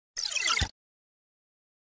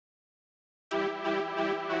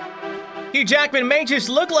Hugh Jackman may just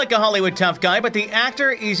look like a Hollywood tough guy, but the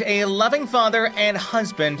actor is a loving father and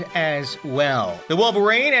husband as well. The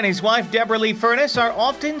Wolverine and his wife Deborra-lee are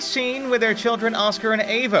often seen with their children Oscar and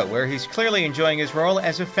Ava, where he's clearly enjoying his role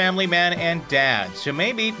as a family man and dad. So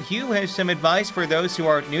maybe Hugh has some advice for those who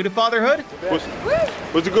are new to fatherhood?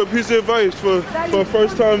 What's a good piece of advice for a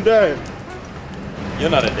first-time dad? You're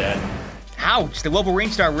not a dad. Ouch, the Wolverine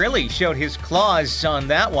star really showed his claws on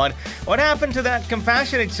that one. What happened to that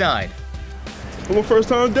compassionate side? I'm a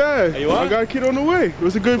first-time dad. You are? I got a kid on the way.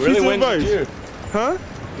 What's a good piece of advice? You? Huh?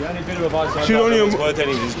 The only bit of advice I She's got only that was worth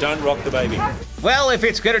anything is don't rock the baby. Well, if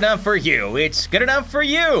it's good enough for you, it's good enough for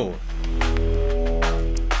you.